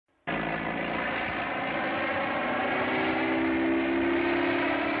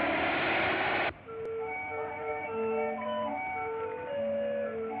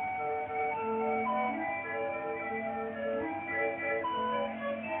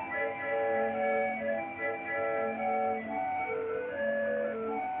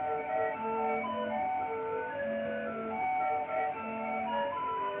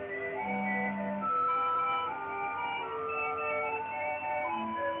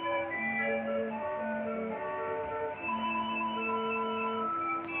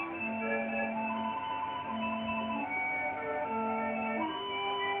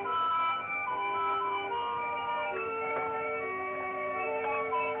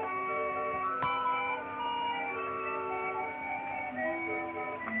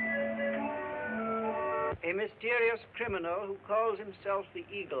a mysterious criminal who calls himself the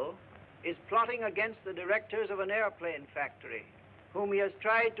Eagle is plotting against the directors of an airplane factory, whom he has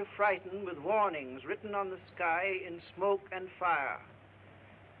tried to frighten with warnings written on the sky in smoke and fire.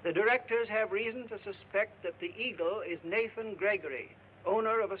 The directors have reason to suspect that the Eagle is Nathan Gregory,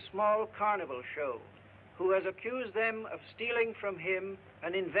 owner of a small carnival show, who has accused them of stealing from him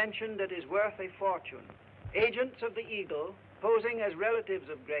an invention that is worth a fortune. Agents of the Eagle, posing as relatives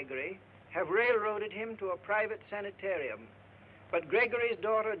of Gregory, have railroaded him to a private sanitarium. But Gregory's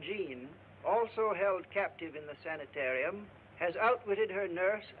daughter, Jean, also held captive in the sanitarium, has outwitted her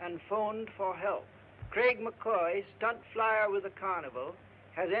nurse and phoned for help. Craig McCoy, stunt flyer with the Carnival,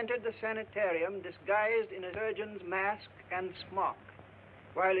 has entered the sanitarium disguised in a surgeon's mask and smock,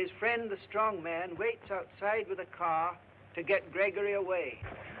 while his friend, the strong man, waits outside with a car to get Gregory away.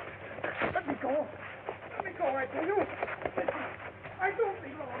 Let me go. Let me go, I tell you. I don't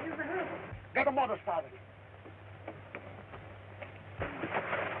belong in there. Get the motor started.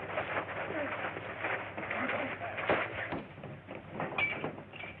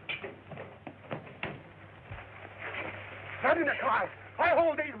 Get in the car. I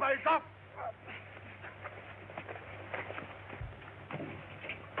hold these boys up.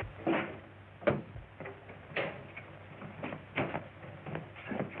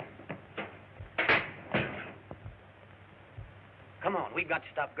 Come on, we've got to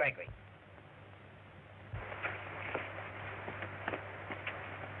stop Gregory.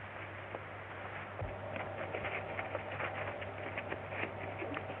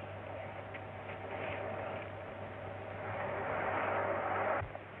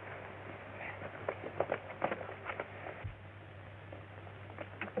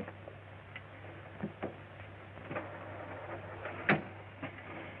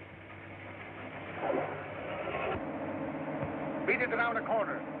 Beat it around the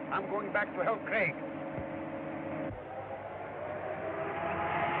corner. I'm going back to help Craig.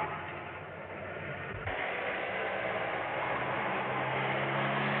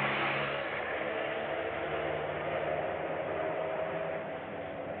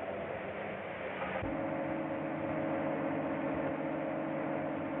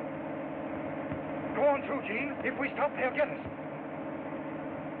 Go on through, Gene. If we stop, they'll get us.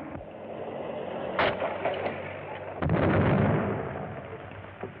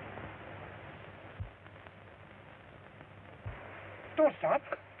 Don't stop.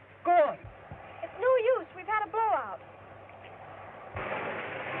 Go on. It's no use. We've had a blowout.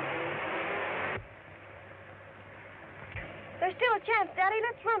 There's still a chance, Daddy.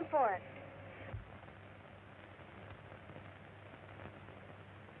 Let's run for it.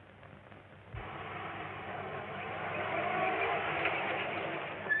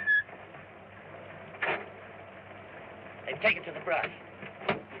 They've taken to the brush.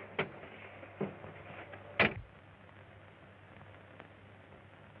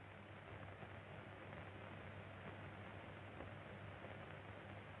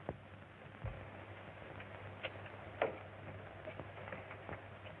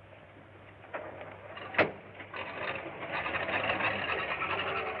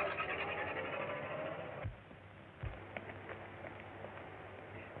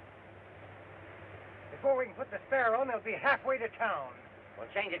 Before we can put the spare on, they'll be halfway to town. Well,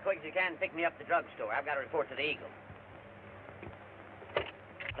 change it quick as you can and pick me up at the drugstore. I've got to report to the Eagle.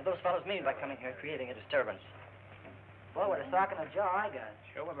 What do those fellows mean by coming here creating a disturbance? Well, with a sock and a jaw, I got it.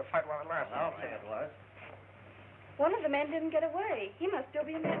 Sure was a fight while it lasted. I'll say it was. One of the men didn't get away. He must still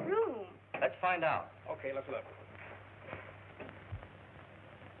be in that room. Let's find out. Okay, let's look.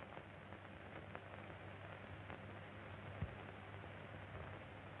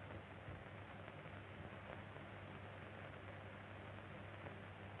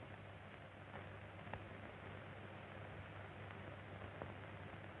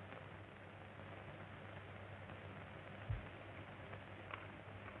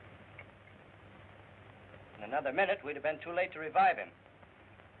 In another minute, we'd have been too late to revive him.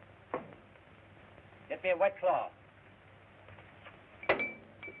 Get me a wet cloth.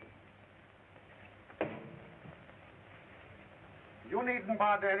 You needn't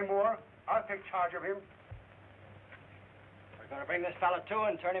bother anymore. I'll take charge of him. We're going to bring this fella to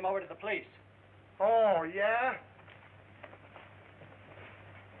and turn him over to the police. Oh, yeah?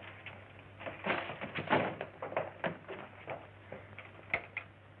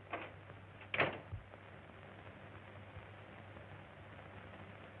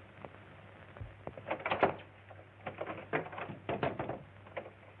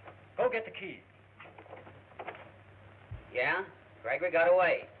 Go get the key. Yeah? Gregory got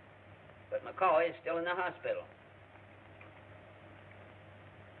away. But McCoy is still in the hospital.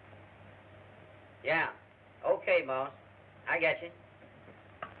 Yeah. Okay, boss. I get you.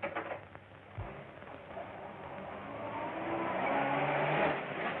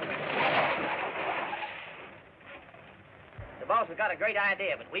 The boss has got a great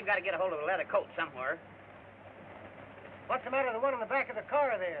idea, but we've got to get a hold of a leather coat somewhere. What's the matter with the one in the back of the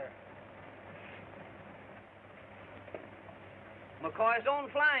car there? McCoy's own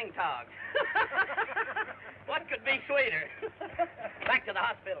flying togs. What could be sweeter? Back to the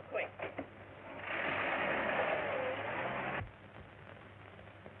hospital, quick.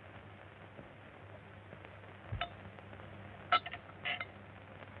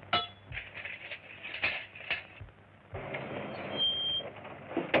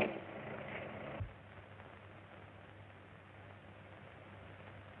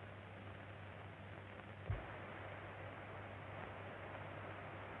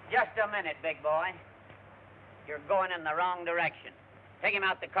 Just a minute, big boy. You're going in the wrong direction. Take him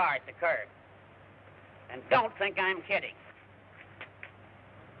out the car at the curb. And don't think I'm kidding.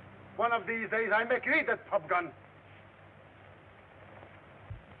 One of these days, I make you eat that pop gun.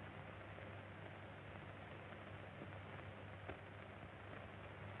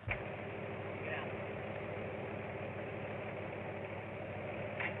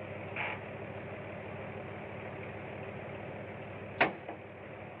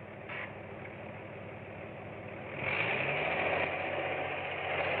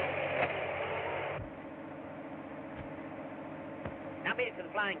 Now beat it to the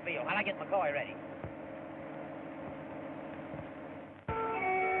flying field while I get McCoy ready.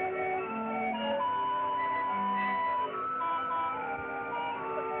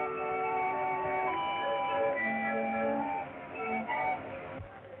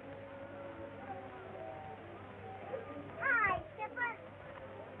 Hi, Skipper.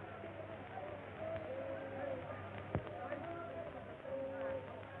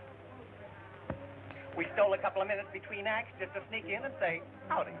 We stole a couple of minutes between acts just to sneak in and say,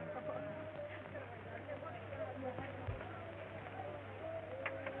 howdy.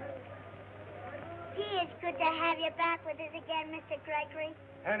 Gee, it's good to have you back with us again, Mr. Gregory.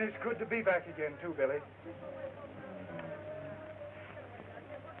 And it's good to be back again, too, Billy.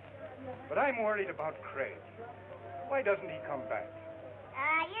 But I'm worried about Craig. Why doesn't he come back?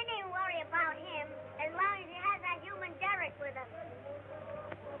 You needn't worry about him as long as he has that human Derek with him.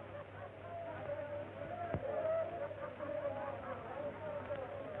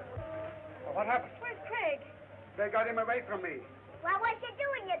 Well, what happened? Where's Craig? They got him away from me. Well, what you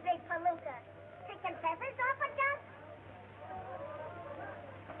doing, you big palooka? Picking feathers off a duck?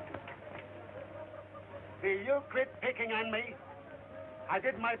 Will you quit picking on me? I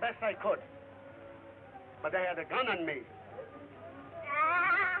did my best I could. But they had a gun on me.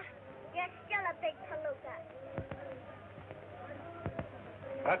 Ah, you're still a big palooka.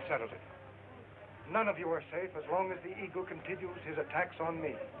 That settles it. None of you are safe as long as the eagle continues his attacks on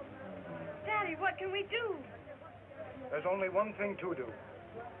me. Daddy, what can we do? There's only one thing to do.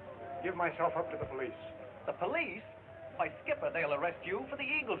 Give myself up to the police. The police? Why, Skipper, they'll arrest you for the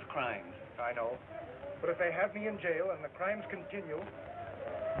Eagle's crimes. I know. But if they have me in jail and the crimes continue,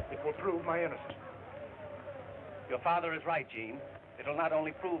 it will prove my innocence. Your father is right, Gene. It'll not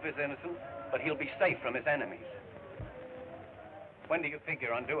only prove his innocence, but he'll be safe from his enemies. When do you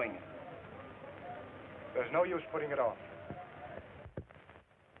figure on doing it? There's no use putting it off.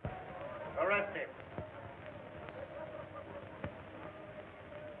 Arrest him.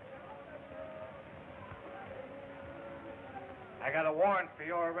 I got a warrant for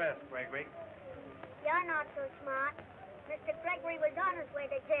your arrest, Gregory. You're not so smart. Mr. Gregory was on his way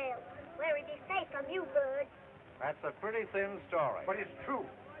to jail, where he'd be safe from you birds. That's a pretty thin story. But it's true.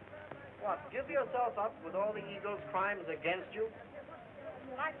 What, give yourself up with all the Eagle's crimes against you?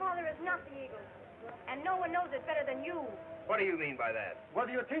 My father is not the eagle, and no one knows it better than you. What do you mean by that? What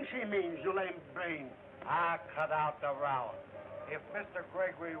do you think she means, you lame brain? Ah, cut out the row. If Mr.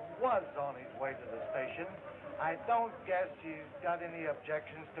 Gregory was on his way to the station, I don't guess he's got any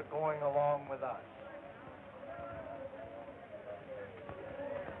objections to going along with us.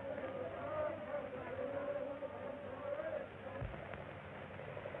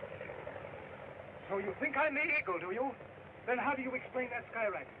 So you think I'm the eagle, do you? Then how do you explain that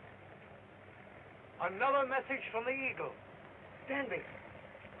skyrocket? Another message from the Eagle. Danby.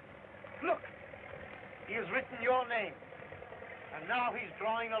 Look. He has written your name. And now he's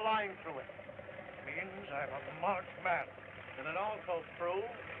drawing a line through it. Means I'm a marked man. And it also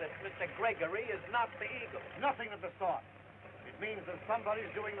proves that Mr. Gregory is not the Eagle. Nothing of the sort. It means that somebody's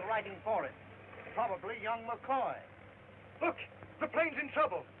doing the writing for it. Probably young McCoy. Look, the plane's in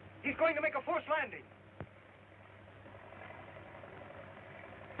trouble. He's going to make a forced landing.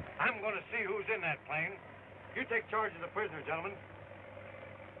 I'm going to see who's in that plane. You take charge of the prisoner, gentlemen.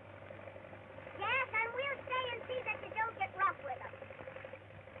 Yes, and we'll stay and see that you don't get rough with him.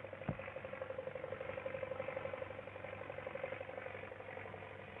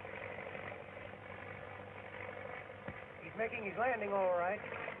 He's making his landing all right.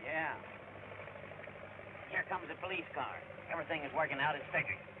 Yeah. Here comes a police car. Everything is working out as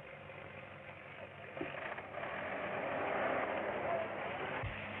figured.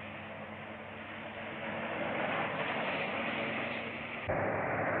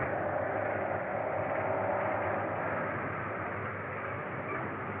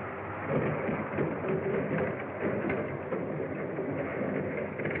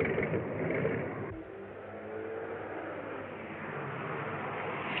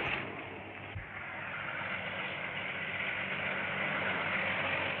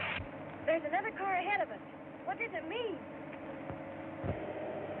 There's another car ahead of us. What does it mean?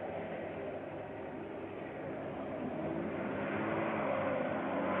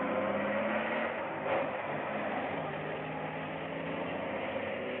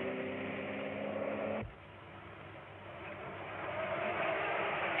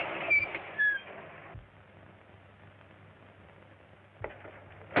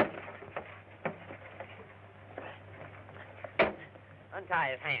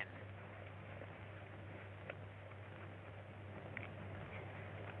 Untie his hands.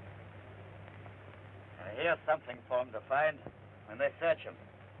 Here's something for them to find when they search him.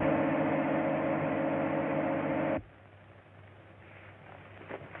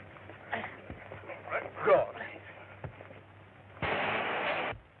 Good.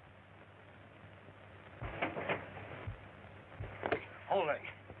 Hold it.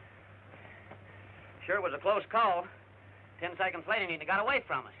 Sure was a close call. 10 seconds later, he'd have got away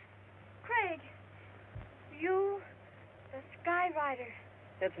from us. Craig, you, the Skyrider.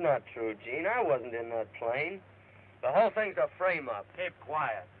 It's not true, Gene. I wasn't in that plane. The whole thing's a frame-up. Keep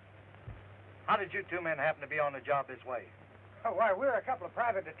quiet. How did you two men happen to be on the job this way? Oh, why, we're a couple of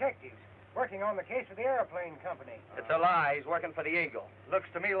private detectives working on the case of the airplane company. It's a lie. He's working for the Eagle. Looks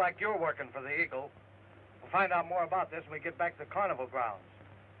to me like you're working for the Eagle. We'll find out more about this when we get back to the Carnival grounds.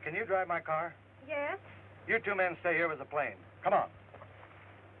 Can you drive my car? Yes? You two men stay here with the plane. Come on.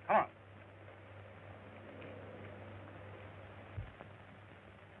 Come on.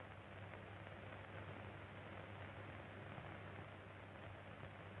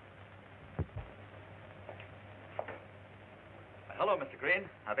 Hello, Mr. Green.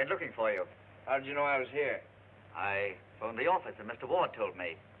 I've been looking for you. How did you know I was here? I phoned the office and Mr. Ward told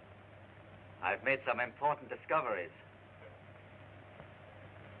me. I've made some important discoveries.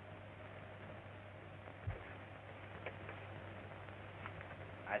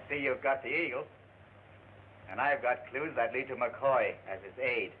 I see you've got the Eagle, and I've got clues that lead to McCoy as his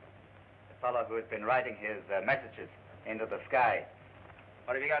aide, the fellow who has been writing his messages into the sky.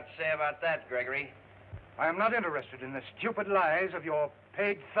 What have you got to say about that, Gregory? I am not interested in the stupid lies of your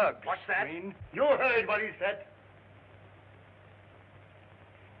paid thugs. What's that? Green. You heard what he said.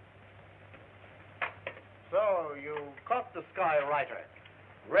 So you caught the Skyrider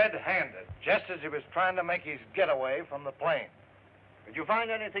red-handed, just as he was trying to make his getaway from the plane. Did you find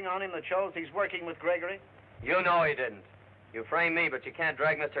anything on him that shows he's working with Gregory? You know he didn't. You framed me, but you can't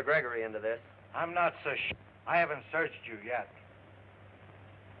drag Mr. Gregory into this. I'm not so sure. I haven't searched you yet.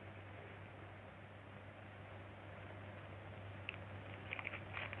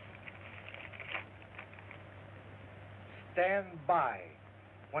 Stand by.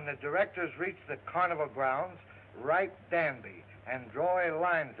 When the directors reach the Carnival grounds, write Danby and draw a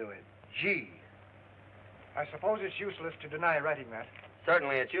line through it. G. I suppose it's useless to deny writing that.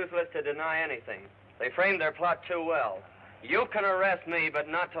 Certainly, it's useless to deny anything. They framed their plot too well. You can arrest me, but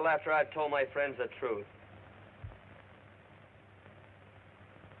not till after I've told my friends the truth.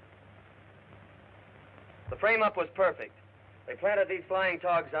 The frame-up was perfect. They planted these flying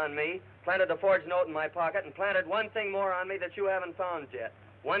togs on me, planted the forged note in my pocket, and planted one thing more on me that you haven't found yet.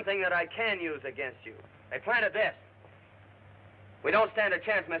 One thing that I can use against you. They planted this. We don't stand a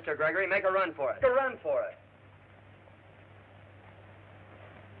chance, Mr. Gregory. Make a run for it. Make a run for it.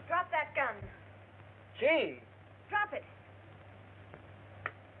 Drop that gun. Gene. Drop it.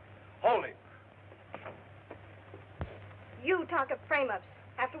 Hold him. You talk of frame-ups.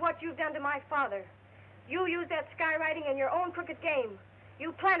 After what you've done to my father. You used that skywriting in your own crooked game.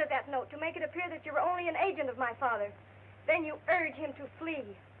 You planted that note to make it appear that you were only an agent of my father. Then you urge him to flee,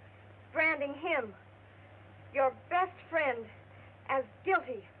 branding him, your best friend, as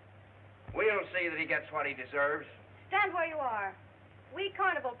guilty. We'll see that he gets what he deserves. Stand where you are. We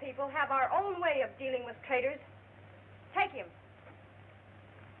Carnival people have our own way of dealing with traitors. Take him.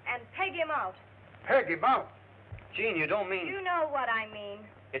 And peg him out. Peg him out. Gene, you don't mean... You know what I mean.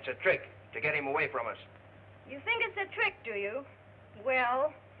 It's a trick to get him away from us. You think it's a trick, do you?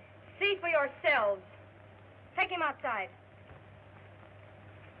 Well, see for yourselves. Take him outside.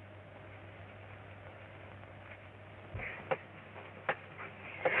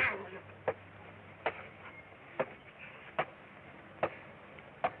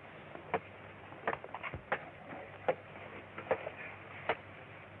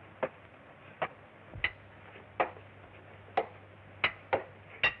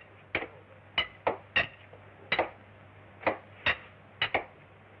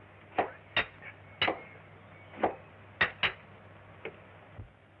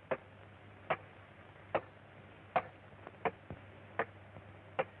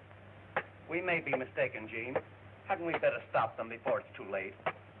 We may be mistaken, Gene. Hadn't we better stop them before it's too late?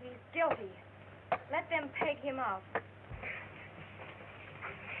 He's guilty. Let them peg him out.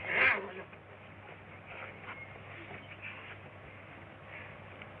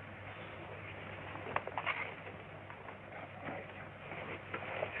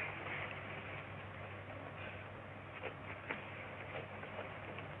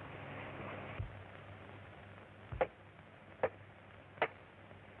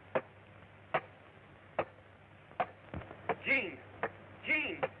 Gene!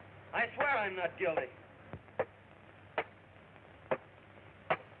 Gene! I swear I'm not guilty.